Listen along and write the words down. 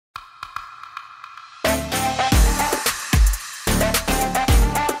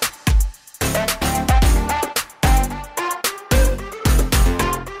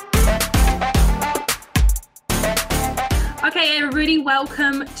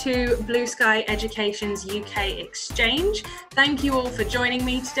welcome to Blue Sky Education's UK Exchange. Thank you all for joining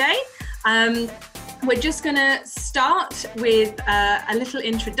me today. We're just going to start with a little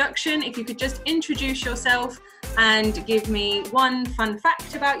introduction. If you could just introduce yourself and give me one fun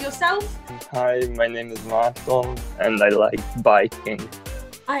fact about yourself. Hi, my name is Martin and I like biking.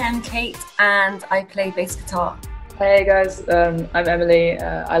 Hi, I'm Kate and I play bass guitar. Hey guys, I'm Emily.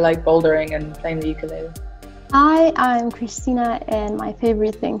 I like bouldering and playing the ukulele. Hi, I'm Christina and my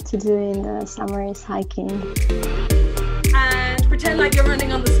favorite thing to do in the summer is hiking. And pretend like you're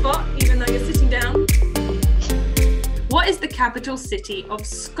running on the spot even though you're sitting down. What is the capital city of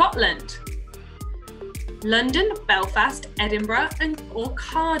Scotland? London, Belfast, Edinburgh or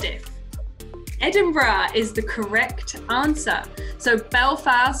Cardiff? Edinburgh is the correct answer. So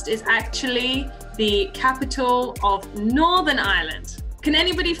Belfast is actually the capital of Northern Ireland. Can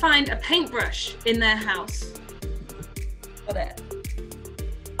anybody find a paintbrush in their house? Got it.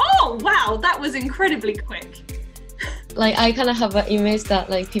 Oh wow, that was incredibly quick. Like, I kind of have an image that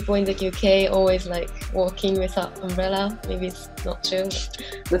like people in the UK always like walking without umbrella. Maybe it's not true.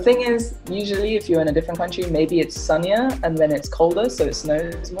 The thing is, usually if you're in a different country, maybe it's sunnier and then it's colder, so it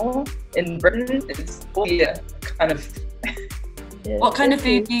snows more. In Britain, it's all year, kind of. Yeah. What kind of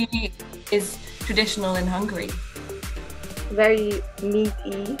food do you eat is traditional in Hungary? Very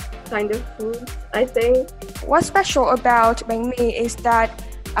meaty kind of food, I think. What's special about bánh mì is that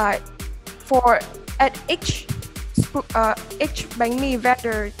at each bánh mì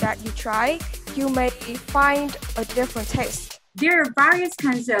vendor that you try, you may find a different taste. There are various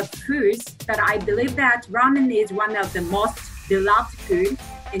kinds of foods, but I believe that ramen is one of the most beloved food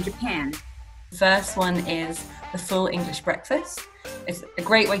in Japan. The first one is the full English breakfast. It's a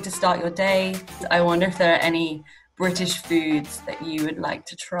great way to start your day. I wonder if there are any British foods that you would like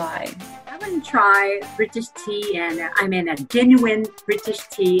to try. I want to try British tea and a genuine British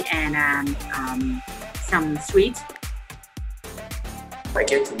tea and some sweets. I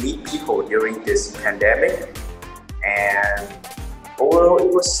get to meet people during this pandemic, and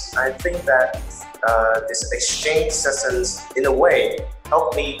overall I think that this exchange sessions in a way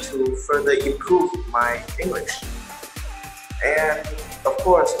helped me to further improve my English. And of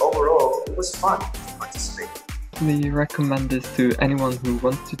course, overall, it was fun to participate. We recommend this to anyone who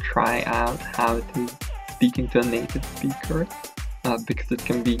wants to try out how to speaking to a native speaker, because it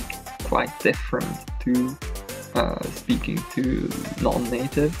can be quite different to speaking to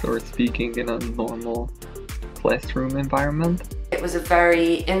non-natives or speaking in a normal classroom environment. It was a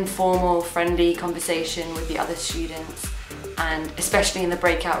very informal, friendly conversation with the other students, and especially in the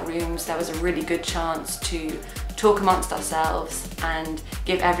breakout rooms there was a really good chance to talk amongst ourselves and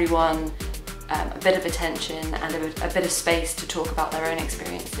give everyone a bit of attention and a bit of space to talk about their own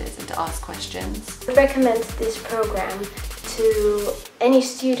experiences and to ask questions. I recommend this program to any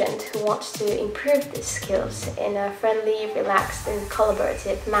student who wants to improve these skills in a friendly, relaxed and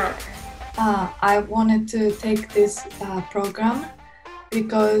collaborative manner. I wanted to take this program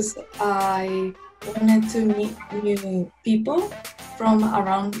because I wanted to meet new people from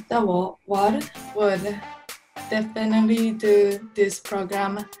around the world. Would definitely do this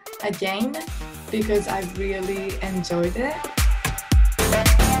program again because I really enjoyed it.